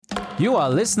You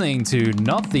are listening to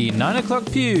Not the 9 O'Clock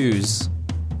Pews.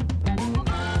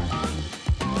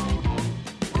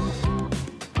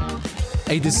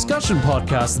 A discussion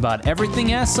podcast about everything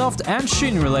airsoft and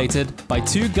shooting related by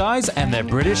two guys and their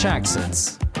British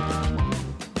accents.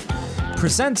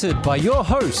 Presented by your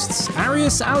hosts,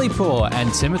 Arius Alipur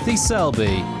and Timothy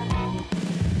Selby.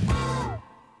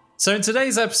 So in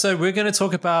today's episode, we're going to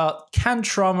talk about, can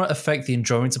trauma affect the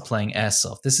enjoyment of playing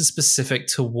airsoft? This is specific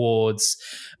towards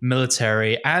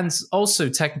military and also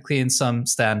technically in some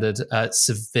standard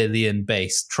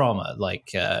civilian-based trauma,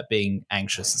 like being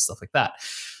anxious and stuff like that.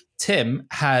 Tim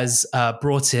has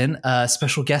brought in a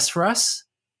special guest for us.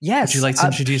 Yes. Would you like to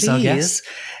introduce our guest?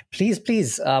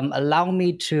 Please. Allow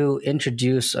me to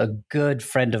introduce a good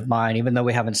friend of mine, even though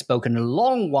we haven't spoken in a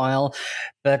long while.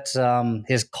 But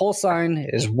his call sign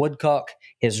is Woodcock.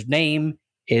 His name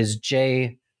is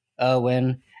Jay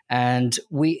Irwin. And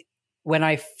when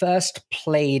I first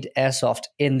played airsoft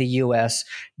in the US,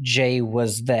 Jay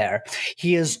was there.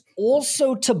 He is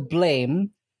also to blame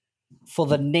for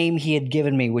the name he had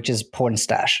given me, which is Porn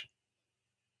Stash.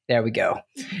 There we go.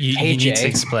 You need to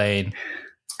explain.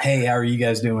 Hey, how are you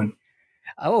guys doing?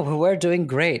 Oh, we're doing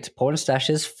great. Porn Stash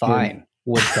is fine.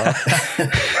 Woodcock.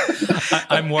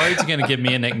 I'm worried you're going to give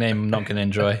me a nickname I'm not going to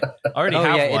enjoy. I already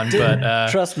have one, but...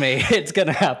 Trust me, it's going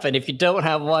to happen. If you don't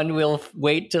have one, we'll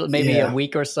wait till maybe a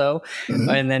week or so,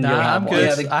 and then you'll have one.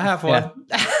 Good. I have one.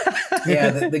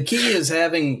 Yeah, the key is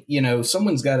having,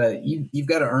 someone's got to, you've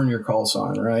got to earn your call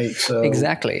sign, right? So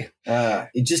exactly.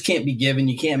 It just can't be given.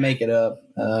 You can't make it up.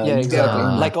 Exactly.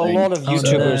 Like a lot of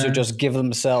YouTubers who just give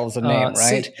themselves a name,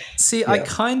 right? See, I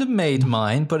kind of made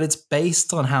mine, but it's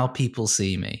based on how people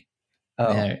see me.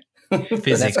 Oh.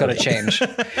 That's got to change.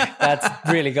 That's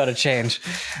really got to change.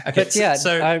 Okay, but yeah,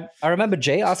 so I remember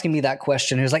Jay asking me that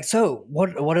question. He was like, "So,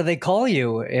 what do they call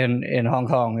you in Hong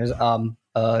Kong?" Is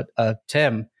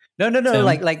Tim. No. Tim.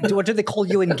 Like, what do they call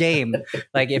you in game?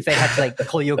 Like, if they had to like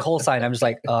call you a call sign, I'm just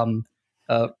like,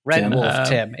 Red Tim, Wolf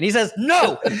Tim. And he says,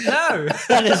 no,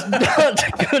 that is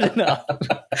not good enough.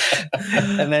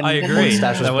 And then I agree.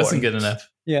 That wasn't good enough.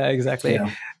 Yeah, exactly.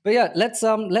 Yeah. But yeah, let's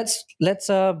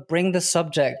bring the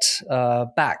subject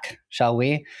back, shall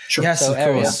we? Sure. Yes, so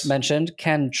Arius mentioned,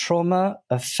 can trauma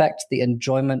affect the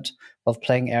enjoyment of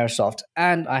playing airsoft?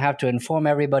 And I have to inform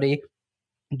everybody,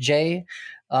 Jay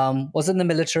was in the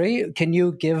military. Can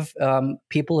you give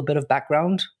people a bit of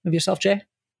background of yourself, Jay?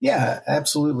 Yeah,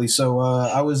 absolutely. So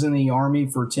I was in the Army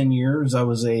for 10 years. I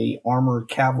was a armored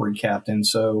cavalry captain.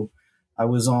 So I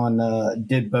was on,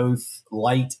 did both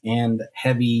light and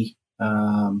heavy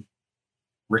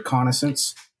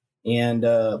reconnaissance and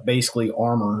basically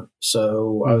armor.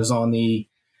 So I was on the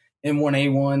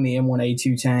M1A1, the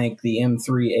M1A2 tank, the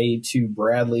M3A2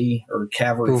 Bradley or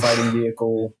cavalry fighting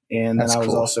vehicle. And then I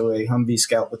was also a Humvee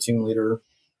scout platoon leader.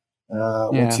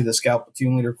 Went to the scout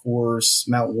platoon leader course,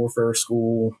 mountain warfare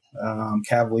school,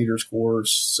 cav leaders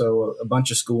course. So a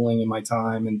bunch of schooling in my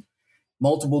time and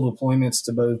multiple deployments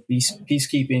to both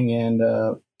peacekeeping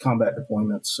and combat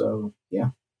deployments. So,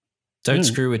 yeah. Don't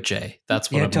screw with Jay. That's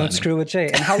what I'm don't learning. Screw with Jay.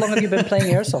 And how long have you been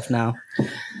playing airsoft now?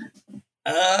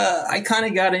 I kind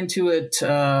of got into it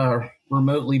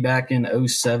remotely back in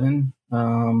 2007.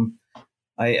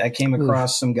 I came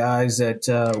across some guys that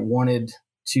wanted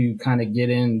to kind of get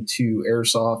into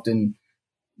airsoft, and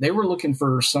they were looking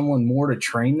for someone more to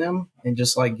train them and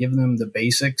just like give them the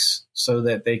basics so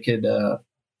that they could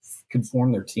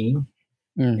form their team.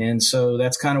 And so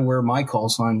that's kind of where my call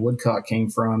sign Woodcock came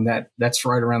from. That's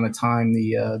right around the time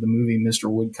the movie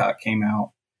Mr. Woodcock came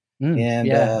out.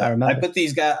 And I remember. I put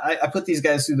these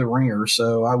guys through the ringer.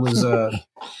 So I was,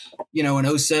 in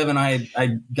 2007,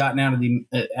 I'd gotten out of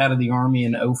the Army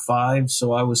in 2005.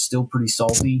 So I was still pretty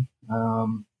salty.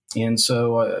 And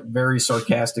so a very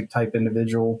sarcastic type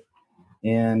individual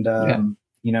and,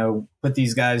 put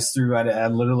these guys through,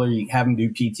 I'd literally have them do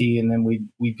PT and then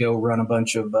we'd go run a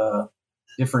bunch of,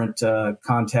 different,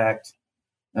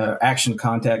 action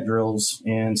contact drills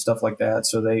and stuff like that.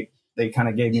 So they kind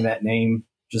of gave me that name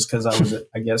just cause I was,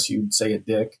 I guess you'd say a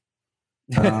dick.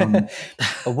 A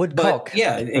Woodcock.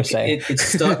 Yeah, it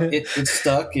stuck. It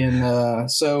stuck, and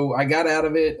so I got out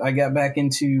of it. I got back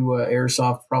into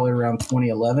airsoft probably around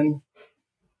 2011.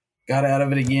 Got out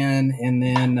of it again, and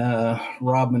then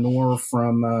Rob Minor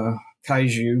from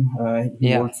Kaiju,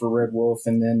 he worked for Red Wolf,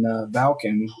 and then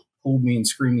Valken pulled me and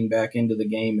screaming back into the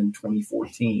game in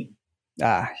 2014.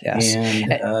 Ah, yes.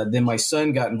 And then my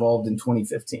son got involved in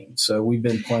 2015. So we've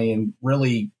been playing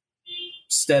really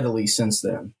steadily since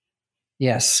then.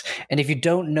 Yes. And if you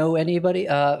don't know anybody,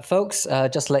 folks,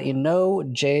 just to let you know,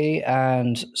 Jay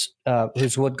and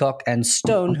who's Woodcock, and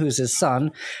Stone, who's his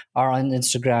son, are on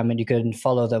Instagram, and you can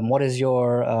follow them. What is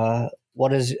your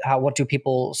what do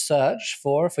people search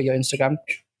for your Instagram?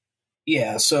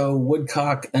 Yeah, so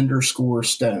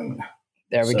Woodcock_Stone.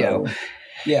 There we go.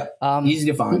 Yeah,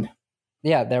 easy to find.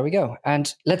 Yeah, there we go.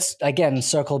 And let's again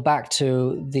circle back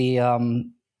to the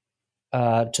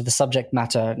subject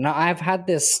matter. Now, I've had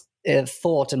this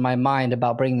thought in my mind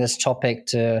about bringing this topic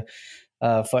to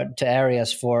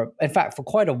areas for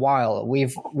quite a while.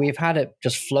 We've had it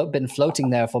just been floating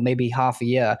there for maybe half a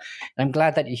year. And I'm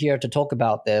glad that you're here to talk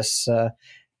about this.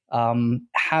 I'm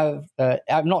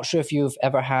not sure if you've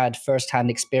ever had firsthand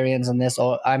experience on this,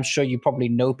 or I'm sure you probably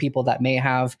know people that may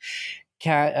have.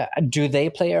 Do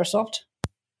they play airsoft?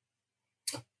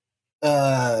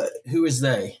 Who is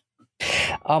they?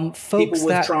 Folks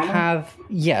that have,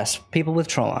 yes, people with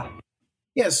trauma.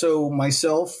 Yeah, so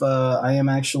myself, I am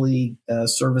actually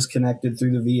service connected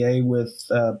through the VA with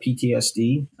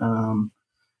PTSD.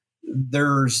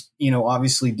 There's,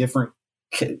 obviously different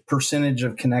percentage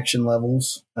of connection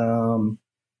levels. Mine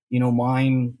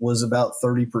was about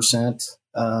 30%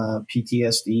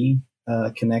 PTSD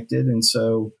connected, and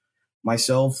so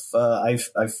myself, I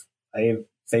have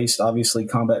faced obviously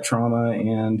combat trauma,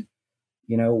 and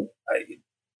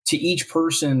to each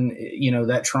person,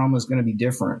 that trauma is going to be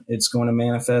different. It's going to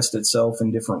manifest itself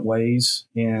in different ways.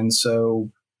 And so,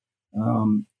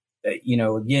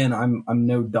 again, I'm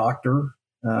no doctor.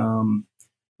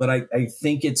 But I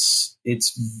think it's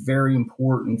very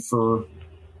important for,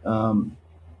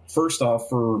 first off,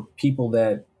 for people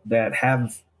that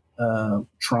have,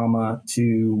 trauma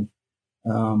to,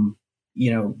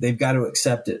 they've got to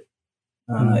accept it.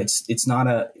 It's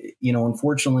not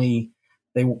unfortunately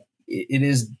it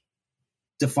is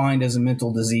defined as a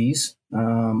mental disease,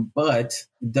 but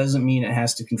it doesn't mean it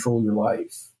has to control your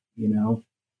life,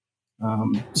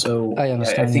 so I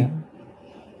understand. I think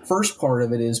first part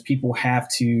of it is people have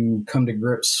to come to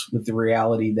grips with the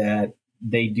reality that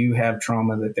they do have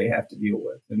trauma that they have to deal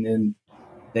with. And then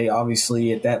they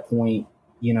obviously at that point,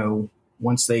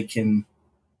 once they can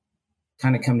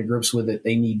kind of come to grips with it,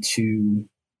 they need to,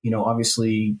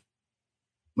 obviously,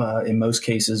 in most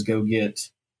cases, go get,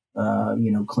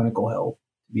 clinical help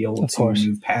to be able to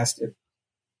move past it.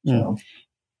 So.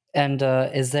 And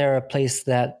is there a place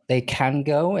that they can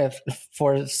go if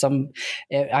for some?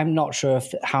 I'm not sure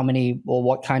how many or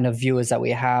what kind of viewers that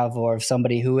we have, or if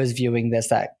somebody who is viewing this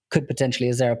that could potentially.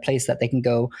 Is there a place that they can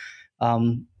go,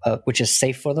 which is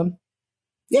safe for them?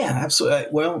 Yeah, absolutely.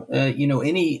 Well,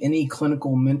 any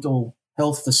clinical mental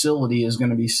health facility is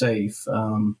going to be safe.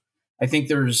 I think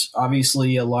there's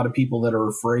obviously a lot of people that are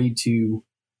afraid to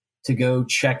go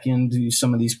check into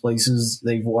some of these places.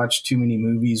 They've watched too many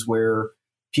movies where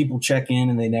people check in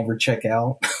and they never check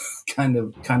out kind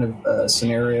of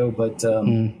scenario. But,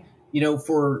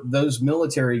 for those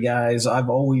military guys, I've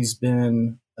always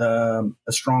been a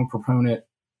strong proponent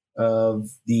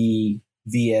of the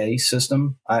VA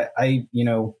system.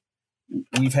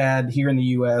 We've had here in the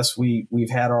U.S., we've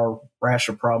had our rash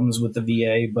of problems with the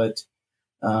VA, but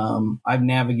I've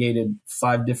navigated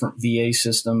 5 different VA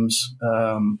systems,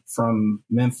 from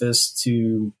Memphis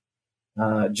to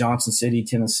Johnson City,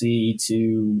 Tennessee,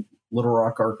 to Little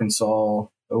Rock, Arkansas,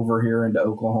 over here into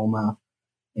Oklahoma.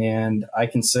 And I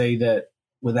can say that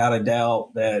without a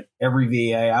doubt that every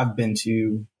VA I've been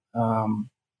to,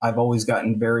 I've always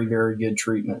gotten very, very good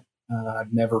treatment.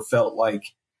 I've never felt like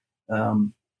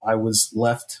I was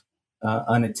left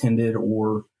unattended,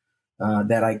 or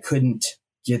that I couldn't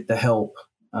get the help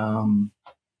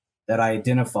that I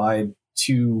identified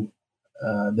to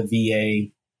the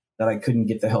VA, that I couldn't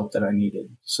get the help that I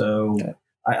needed. So okay.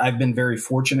 I've been very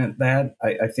fortunate that.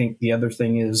 I think the other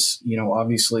thing is,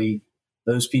 obviously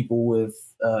those people with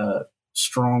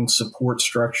strong support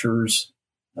structures,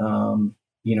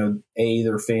 A,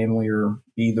 their family, or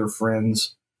B, their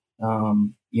friends,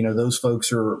 those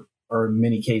folks are in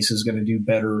many cases going to do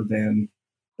better than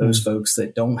those folks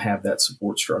that don't have that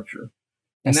support structure.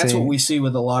 And that's what we see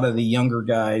with a lot of the younger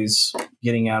guys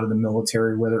getting out of the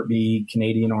military, whether it be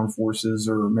Canadian Armed Forces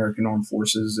or American Armed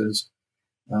Forces, is,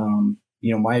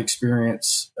 my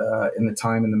experience in the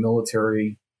time in the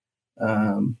military,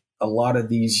 a lot of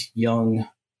these young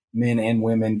men and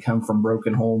women come from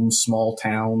broken homes, small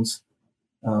towns,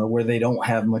 where they don't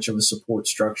have much of a support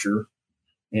structure,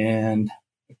 and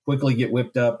quickly get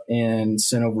whipped up and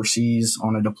sent overseas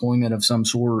on a deployment of some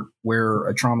sort where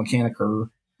a trauma can occur.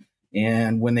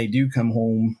 And when they do come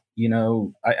home,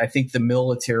 I think the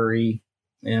military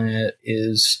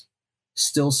is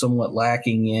still somewhat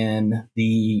lacking in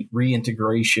the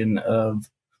reintegration of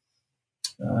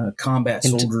combat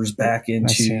soldiers back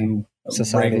into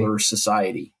regular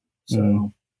society.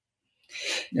 So,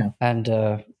 yeah. And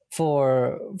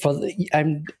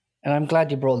I'm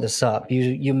glad you brought this up.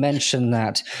 You mentioned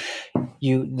that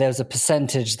there's a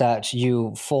percentage that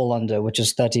you fall under, which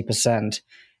is 30%.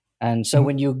 And so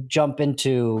when you jump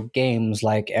into games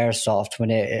like Airsoft,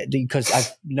 because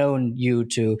I've known you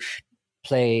to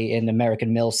play in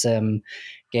American Milsim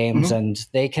games, and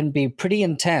they can be pretty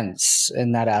intense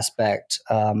in that aspect.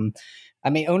 I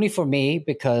mean, only for me,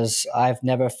 because I've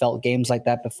never felt games like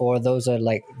that before. Those are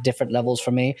like different levels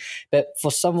for me. But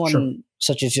for someone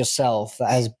such as yourself that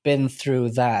has been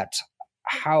through that,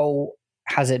 how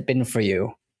has it been for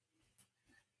you?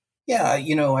 Yeah,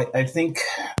 I think,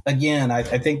 again, I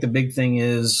think the big thing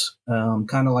is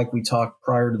kind of like we talked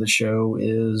prior to the show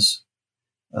is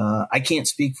I can't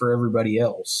speak for everybody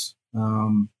else.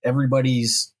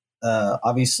 Everybody's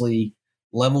obviously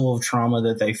level of trauma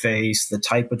that they face, the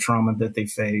type of trauma that they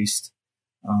faced,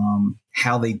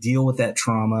 how they deal with that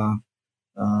trauma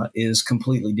is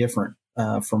completely different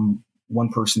from one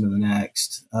person to the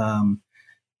next.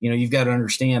 You've got to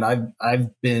understand,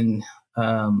 I've been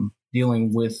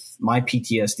dealing with my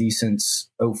PTSD since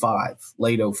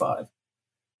late 05.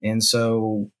 And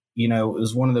so, it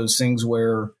was one of those things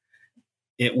where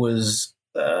it was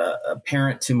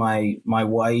apparent to my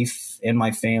wife and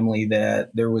my family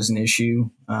that there was an issue.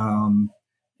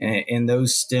 And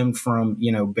those stemmed from,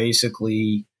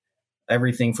 basically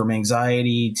everything from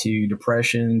anxiety to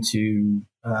depression to,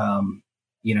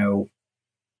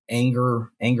 anger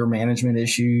management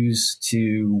issues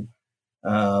to,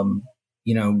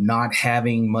 not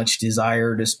having much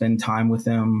desire to spend time with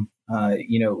them.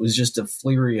 It was just a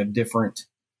flurry of different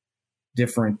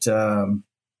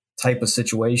type of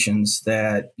situations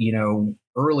that,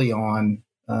 early on,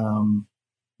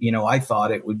 I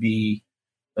thought it would be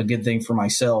a good thing for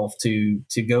myself to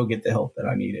go get the help that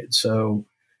I needed. So,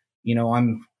 you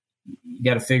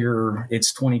got to figure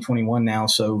it's 2021 now.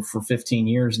 So for 15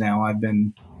 years now, I've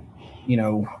been,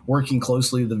 working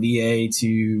closely with the VA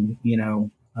to,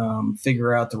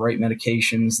 figure out the right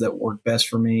medications that work best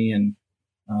for me. And,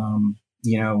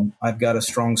 I've got a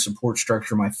strong support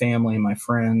structure, my family and my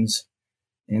friends.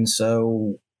 And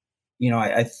so,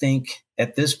 I think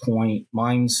at this point,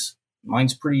 mine's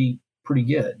pretty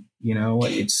good.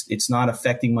 It's not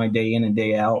affecting my day in and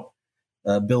day out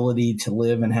ability to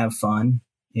live and have fun.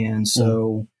 And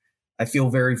so I feel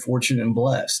very fortunate and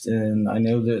blessed. And I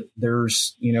know that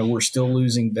there's, we're still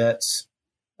losing vets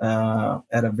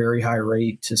at a very high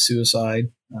rate to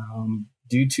suicide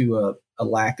due to a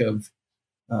lack of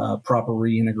proper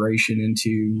reintegration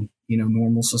into,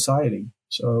 normal society.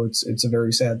 So it's a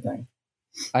very sad thing.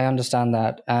 I understand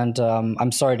that. And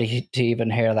I'm sorry to even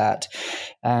hear that.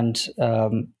 And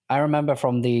I remember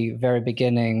from the very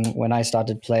beginning when I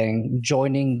started playing,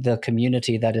 joining the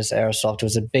community that is Airsoft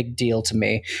was a big deal to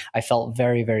me. I felt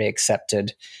very, very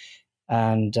accepted.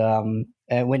 And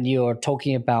when you're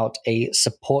talking about a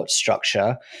support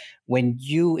structure, when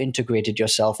you integrated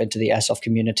yourself into the Airsoft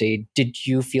community, did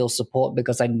you feel support?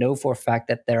 Because I know for a fact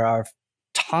that there are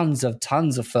tons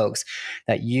of folks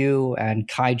that you and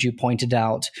Kaiju pointed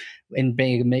out in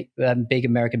big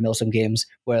American Milsim games,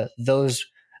 where those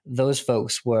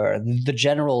folks were the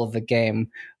general of the game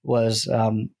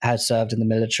had served in the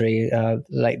military,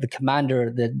 like the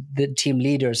commander, the team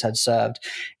leaders had served,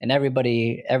 and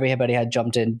everybody had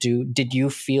jumped in. Did you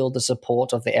feel the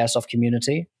support of the Airsoft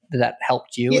community? Did that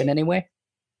helped you in any way?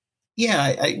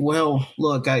 Yeah, well,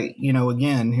 look,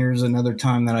 again, here's another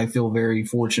time that I feel very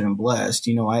fortunate and blessed.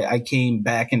 I came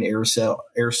back into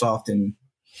Airsoft and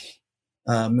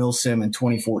Milsim in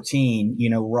 2014.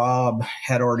 Rob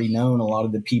had already known a lot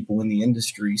of the people in the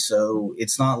industry. So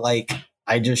it's not like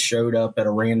I just showed up at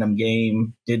a random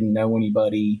game, didn't know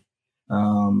anybody.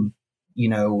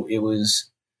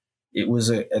 It was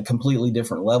a completely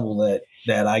different level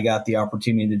that I got the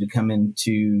opportunity to come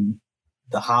into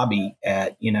the hobby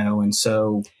at, and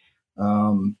so,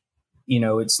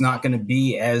 it's not going to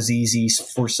be as easy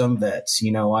for some vets.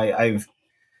 I've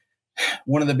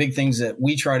one of the big things that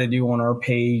we try to do on our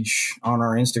page, on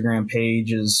our Instagram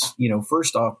page is,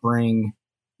 first off, bring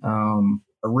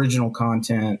original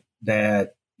content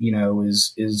that,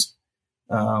 is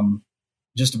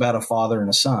just about a father and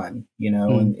a son,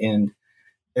 and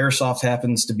Airsoft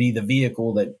happens to be the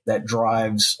vehicle that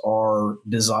drives our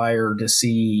desire to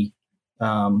see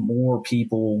more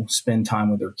people spend time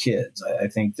with their kids. I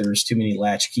think there's too many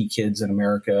latchkey kids in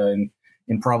America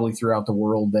and probably throughout the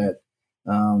world that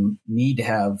need to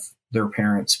have their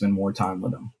parents spend more time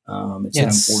with them. It's an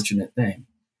unfortunate thing.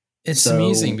 It's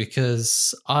amusing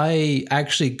because I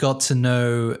actually got to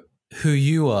know who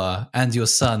you are and your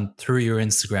son through your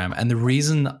Instagram. And the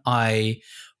reason I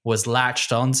was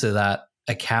latched onto that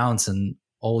account and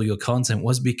all your content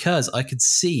was because I could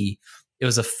see it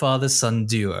was a father-son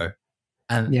duo.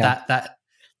 And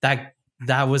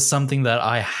that was something that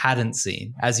I hadn't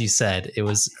seen. As you said, it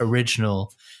was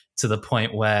original to the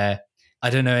point where I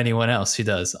don't know anyone else who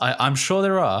does. I'm sure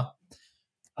there are,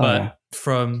 but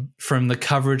from the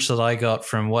coverage that I got,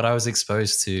 from what I was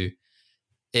exposed to,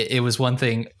 it was one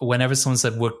thing. Whenever someone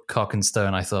said Woodcock and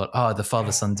Stone, I thought, the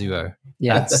father-son duo.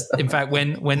 Yeah. In fact,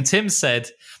 when Tim said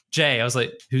Jay, I was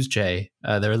like, who's Jay?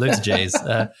 There are loads of Jays.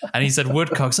 And he said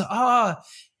Woodcock. So,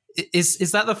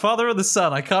 is that the father or the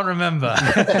son? I can't remember.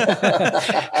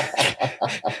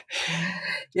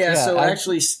 So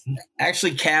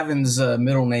actually Cavan's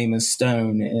middle name is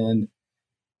Stone, and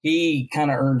he kind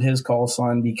of earned his call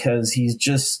sign because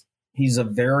he's a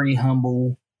very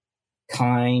humble,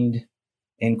 kind,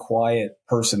 and quiet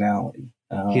personality.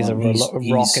 He's a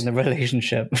rock in the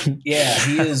relationship. Yeah,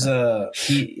 he is.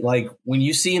 Like when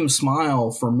you see him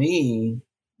smile, for me,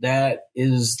 that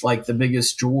is like the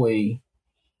biggest joy.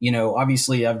 You know,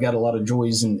 obviously I've got a lot of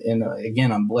joys and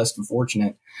again, I'm blessed and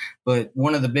fortunate, but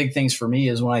one of the big things for me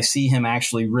is when I see him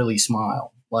actually really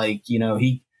smile. Like, you know,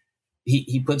 he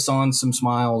puts on some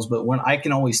smiles, but when I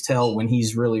can always tell when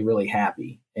he's really, really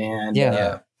happy. And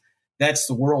that's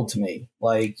the world to me.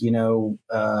 Like,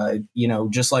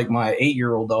 just like my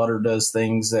 8-year-old daughter does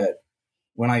things that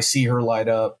when I see her light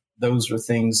up, those are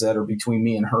things that are between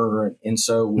me and her. And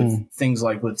so with things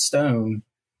like with Stone,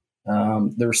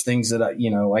 there's things that I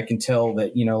can tell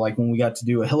that, like when we got to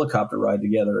do a helicopter ride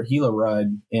together, a helo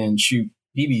ride, and shoot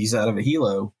BBs out of a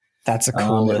helo. That's a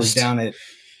coolest.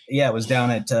 It was down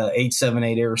at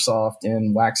 878 Airsoft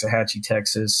in Waxahachie,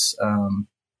 Texas.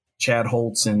 Chad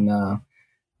Holtz and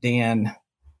Dan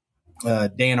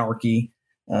Arkey,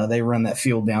 they run that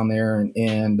field down there,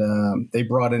 and they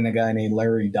brought in a guy named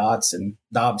Larry Dobson,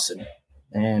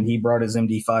 and he brought his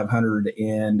MD500,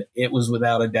 and it was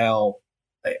without a doubt.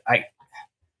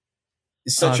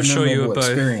 It's such a memorable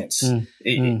experience. I'm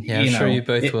sure you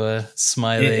both were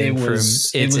smiling. It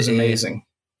was amazing.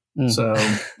 So,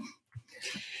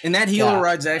 and that helo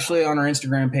ride's actually on our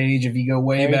Instagram page. If you go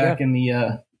way back in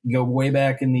the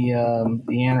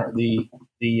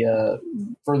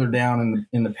further down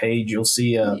in the page, you'll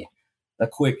see a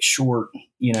quick short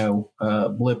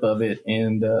blip of it,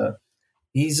 and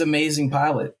he's an amazing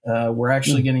pilot. We're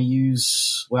actually going to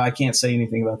use. Well, I can't say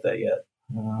anything about that yet.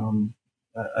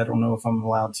 I don't know if I'm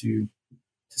allowed to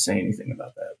say anything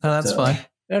about that. No, that's fine.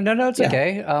 No, it's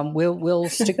okay. We'll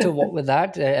stick to with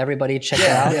that. Everybody check it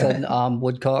out at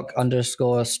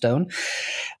Woodcock_Stone.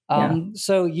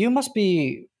 So you must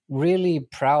be really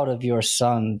proud of your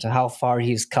son to how far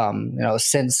he's come.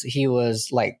 Since he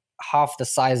was like half the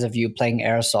size of you playing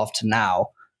airsoft to now.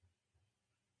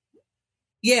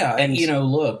 Yeah, and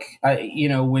look,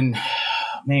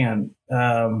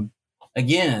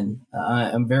 again,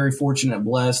 I'm very fortunate and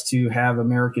blessed to have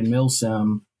American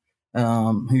Milsim,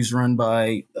 who's run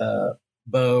by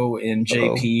Bo and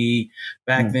JP.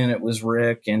 Back then it was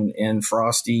Rick and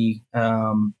Frosty.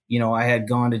 I had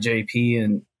gone to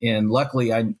JP and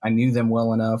luckily I knew them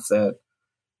well enough that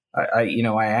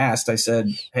I asked, I said,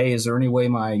 hey, is there any way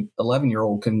my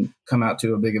 11-year-old can come out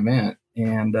to a big event?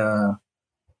 And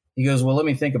he goes, well, let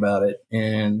me think about it.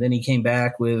 And then he came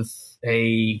back with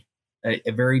a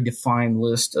very defined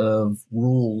list of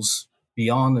rules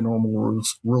beyond the normal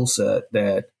rule set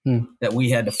that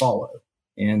we had to follow.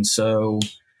 And so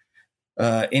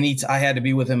I had to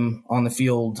be with him on the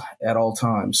field at all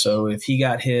times. So if he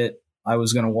got hit, I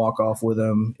was going to walk off with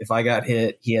him. If I got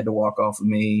hit, he had to walk off with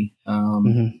me.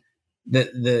 The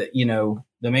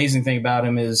amazing thing about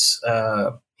him is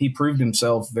he proved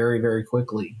himself very, very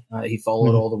quickly. He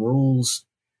followed all the rules.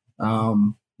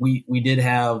 We did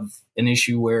have an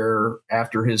issue where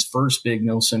after his first big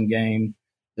Milsim game,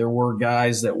 there were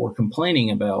guys that were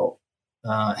complaining about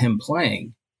him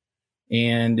playing.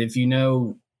 And if you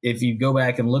go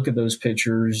back and look at those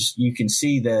pictures, you can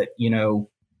see that,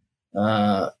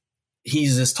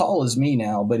 he's as tall as me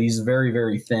now, but he's very,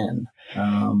 very thin.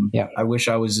 I wish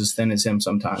I was as thin as him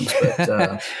sometimes,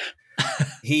 but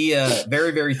he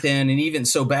very, very thin. And even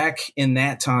so back in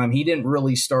that time, he didn't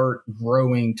really start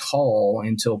growing tall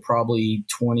until probably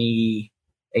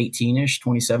 2018-ish,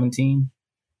 2017.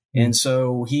 And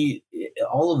so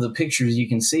all of the pictures you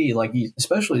can see, like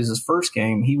especially as his first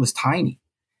game, he was tiny.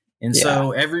 And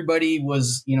so everybody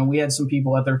was, we had some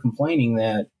people out there complaining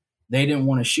that they didn't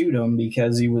want to shoot him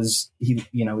because he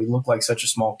looked like such a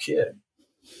small kid.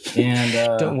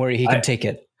 And don't worry, he can take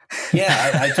it.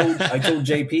 Yeah, I told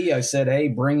JP, I said, hey,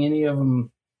 bring any of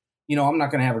them. You know, I'm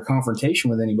not going to have a confrontation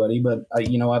with anybody, but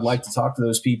I'd like to talk to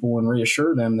those people and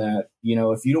reassure them that, you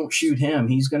know, if you don't shoot him,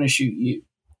 he's going to shoot you.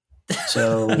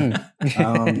 So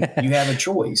you have a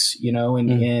choice, you know,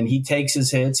 and he takes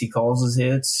his hits, he calls his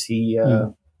hits, he,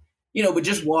 you know, but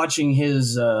just watching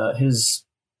his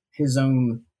own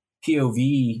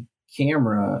POV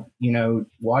camera, you know,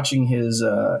 watching his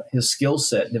skill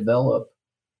set develop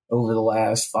over the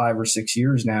last 5 or 6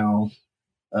 years now,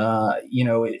 you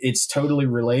know, it's totally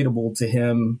relatable to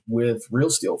him with real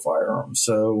steel firearms.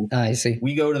 So I see.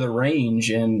 We go to the range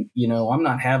and, you know, I'm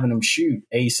not having him shoot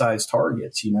A-size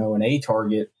targets, you know, an A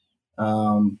target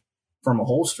from a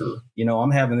holster. You know,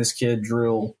 I'm having this kid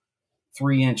drill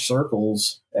 3-inch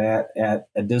circles at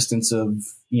a distance of,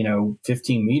 you know,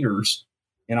 15 meters.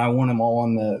 And I want him all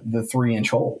on the 3-inch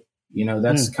hole. You know,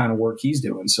 that's the kind of work he's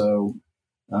doing. So,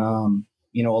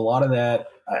 you know, a lot of that,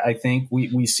 I think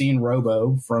we've seen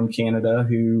Robo from Canada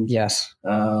who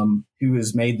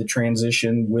has made the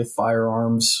transition with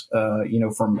firearms, you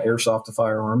know, from airsoft to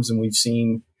firearms. And we've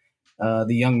seen the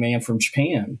young man from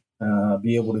Japan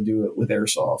be able to do it with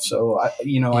airsoft. So, I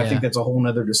think that's a whole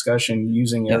nother discussion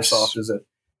using airsoft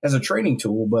as a training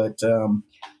tool. But,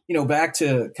 you know, back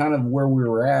to kind of where we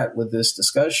were at with this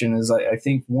discussion is I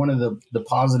think one of the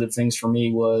positive things for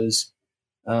me was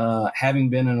having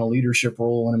been in a leadership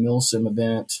role in a MilSim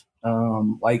event,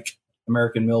 like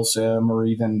American MilSim or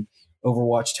even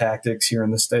Overwatch Tactics here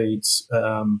in the States.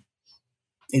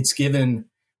 It's given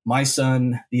my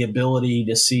son the ability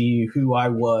to see who I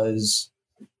was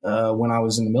when I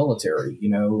was in the military, you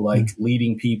know, like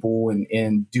leading people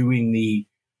and doing the,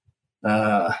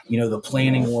 you know, the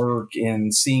planning work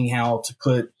and seeing how to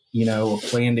put, you know, a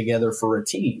plan together for a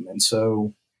team. And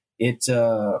so it's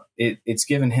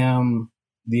given him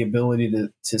the ability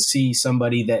to see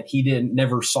somebody that he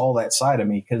never saw that side of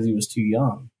me because he was too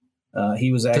young.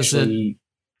 He was actually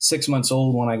 6 months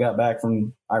old when I got back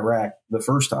from Iraq the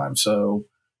first time. So,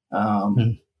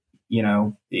 you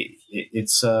know,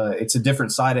 it's a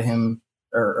different side of him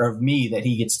or of me that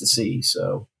he gets to see.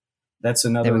 So that's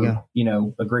another, you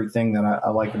know, a great thing that I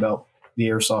like about the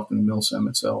airsoft and the MilSim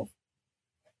itself.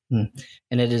 And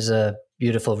it is a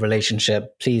beautiful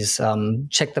relationship. Please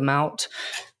check them out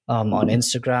on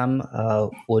Instagram,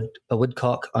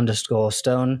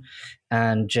 woodcock_stone.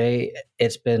 And Jay,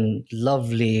 it's been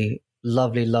lovely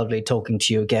talking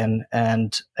to you again.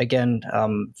 And again,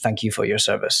 thank you for your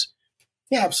service.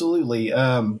 Yeah, absolutely.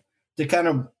 To kind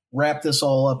of wrap this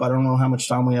all up, I don't know how much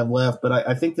time we have left, but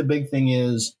I think the big thing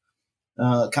is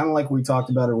kind of like we talked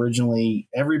about originally,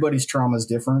 everybody's trauma is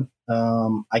different.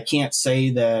 I can't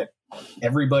say that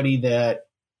everybody that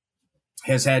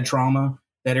has had trauma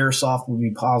that airsoft would be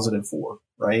positive for,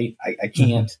 right? I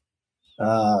can't.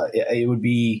 It would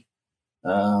be,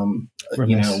 you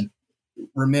know,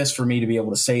 remiss for me to be able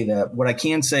to say that. What I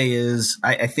can say is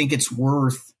I think it's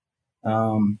worth,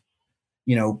 you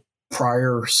know,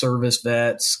 prior service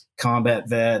vets, combat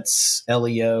vets,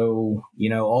 LEO, you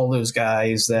know, all those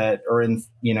guys that are in,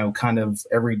 you know, kind of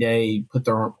every day put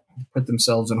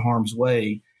themselves in harm's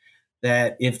way,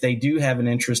 that if they do have an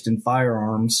interest in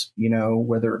firearms, you know,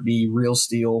 whether it be real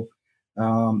steel,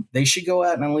 they should go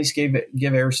out and at least give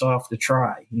airsoft a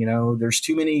try. You know, there's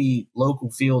too many local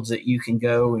fields that you can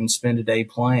go and spend a day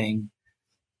playing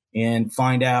and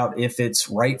find out if it's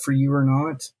right for you or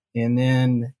not. And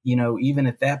then, you know, even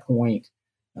at that point,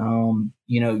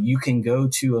 you know, you can go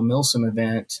to a MilSim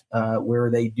event where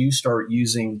they do start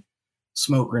using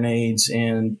smoke grenades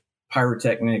and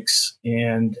pyrotechnics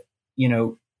and, you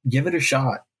know, give it a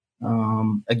shot.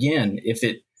 Again, if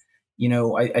it, you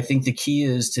know, I think the key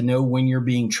is to know when you're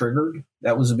being triggered.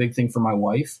 That was a big thing for my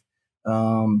wife,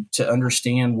 to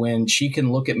understand when she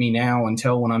can look at me now and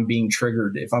tell when I'm being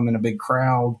triggered. If I'm in a big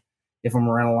crowd, if I'm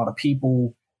around a lot of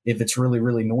people, if it's really,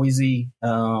 really noisy,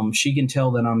 she can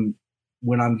tell that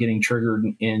when I'm getting triggered.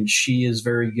 And she is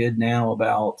very good now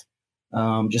about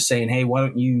just saying, hey, why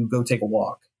don't you go take a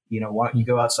walk? You know, why don't you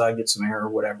go outside, get some air or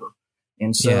whatever?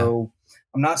 And so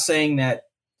I'm not saying that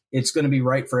it's going to be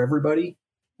right for everybody.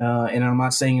 And I'm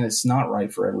not saying it's not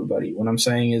right for everybody. What I'm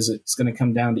saying is it's going to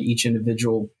come down to each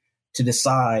individual to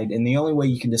decide. And the only way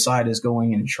you can decide is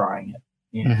going and trying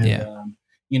it. And,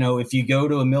 you know, if you go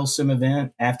to a MilSim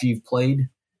event after you've played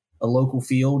a local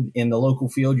field, in the local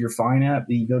field you're fine at,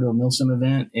 but you go to a MilSim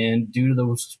event and due to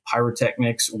those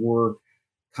pyrotechnics or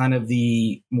kind of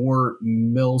the more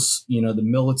you know, the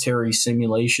military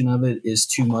simulation of it is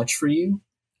too much for you,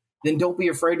 then don't be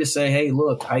afraid to say, hey,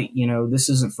 look, you know, this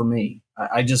isn't for me.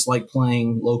 I just like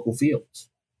playing local fields,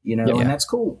 you know, and that's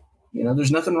cool. You know,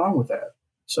 there's nothing wrong with that.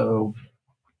 So,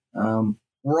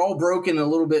 we're all broken a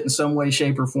little bit in some way,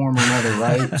 shape, or form or another,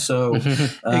 right? So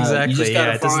exactly,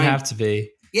 yeah, it doesn't have to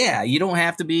be. Yeah, you don't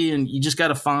have to be, and you just got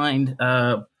to find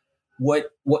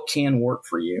what can work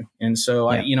for you. And so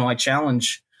I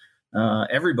challenge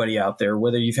everybody out there,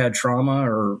 whether you've had trauma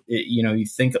or you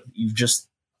think you've just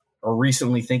are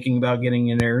recently thinking about getting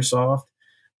in airsoft.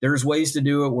 There's ways to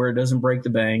do it where it doesn't break the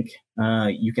bank.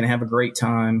 You can have a great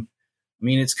time. I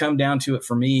mean, it's come down to it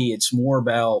for me. It's more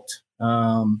about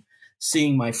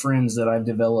seeing my friends that I've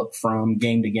developed from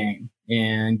game to game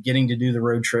and getting to do the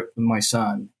road trip with my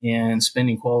son and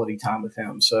spending quality time with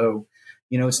him. So,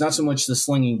 it's not so much the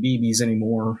slinging BBs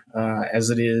anymore as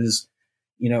it is,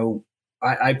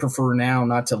 I prefer now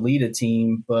not to lead a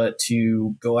team, but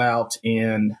to go out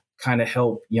and kind of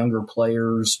help younger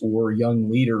players or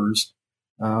young leaders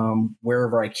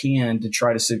wherever I can to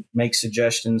try to make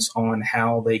suggestions on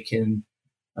how they can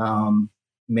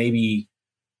maybe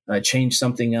change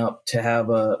something up to have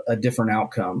a different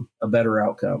outcome, a better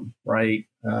outcome, right?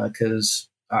 Because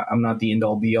I'm not the end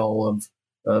all be all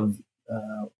of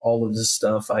all of this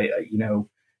stuff.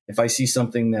 If I see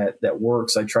something that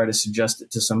works, I try to suggest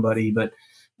it to somebody, but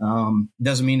it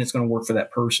doesn't mean it's going to work for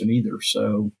that person either.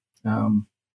 So,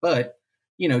 but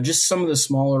just some of the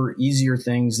smaller, easier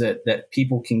things that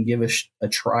people can give a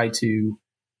try to,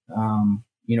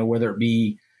 whether it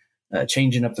be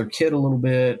changing up their kit a little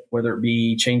bit, whether it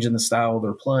be changing the style of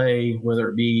their play, whether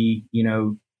it be,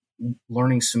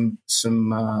 learning some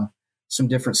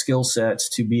different skill sets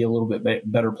to be a little bit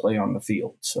better play on the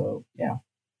field. So, yeah,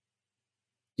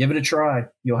 give it a try.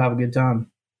 You'll have a good time.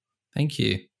 Thank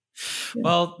you. Yeah.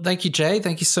 Well, thank you, Jay.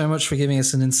 Thank you so much for giving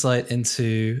us an insight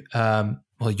into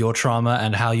your trauma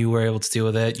and how you were able to deal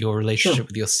with it, your relationship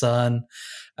with your son,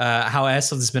 how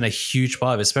airsoft has been a huge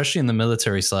part of it, especially in the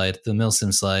military side, the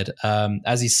milsim side.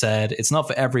 As you said, it's not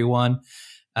for everyone.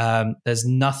 There's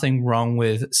nothing wrong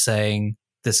with saying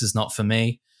this is not for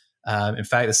me. In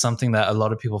fact, it's something that a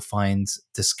lot of people find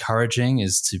discouraging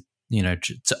is to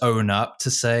own up, to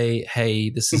say, hey,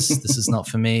 this is not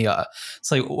for me.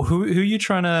 It's like, who are you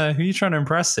trying to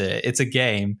impress here? It's a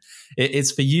game.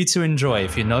 It's for you to enjoy.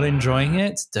 If you're not enjoying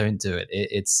it, don't do it.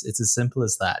 It's as simple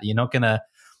as that. You're not going to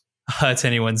hurt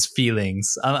anyone's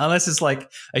feelings unless it's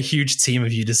like a huge team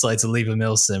of you decide to leave a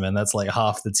milsim and that's like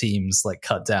half the team's like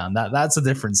cut down. That's a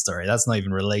different story. That's not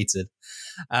even related.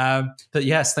 But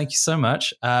yes, thank you so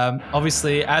much.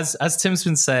 Obviously, as Tim's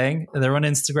been saying, they're on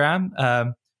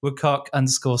Instagram.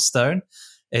 Woodcock_Stone.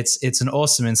 It's an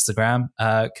awesome Instagram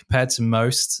compared to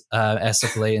most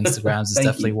SFLA Instagrams. It's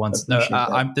definitely one. No,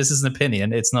 this is an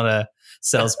opinion. It's not a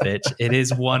sales pitch. It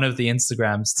is one of the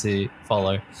Instagrams to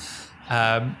follow.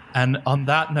 And on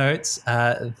that note,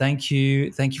 thank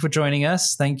you for joining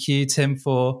us. Thank you, Tim,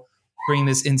 for bringing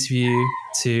this interview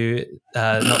to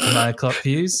not the 9 o'clock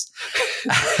views.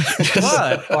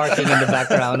 What? Barking in the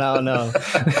background. Oh no.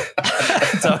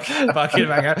 Dog barking in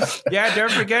the background. Yeah,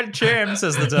 don't forget Tim,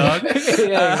 says the dog.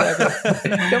 Yeah,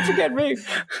 exactly. Don't forget me. Okay.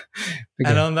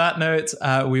 And on that note,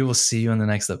 we will see you on the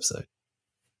next episode.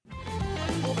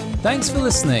 Thanks for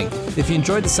listening. If you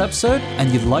enjoyed this episode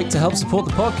and you'd like to help support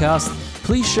the podcast,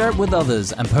 please share it with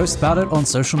others and post about it on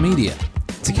social media.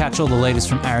 To catch all the latest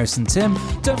from Aris and Tim,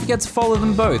 don't forget to follow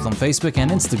them both on Facebook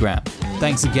and Instagram.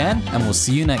 Thanks again, and we'll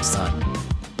see you next time.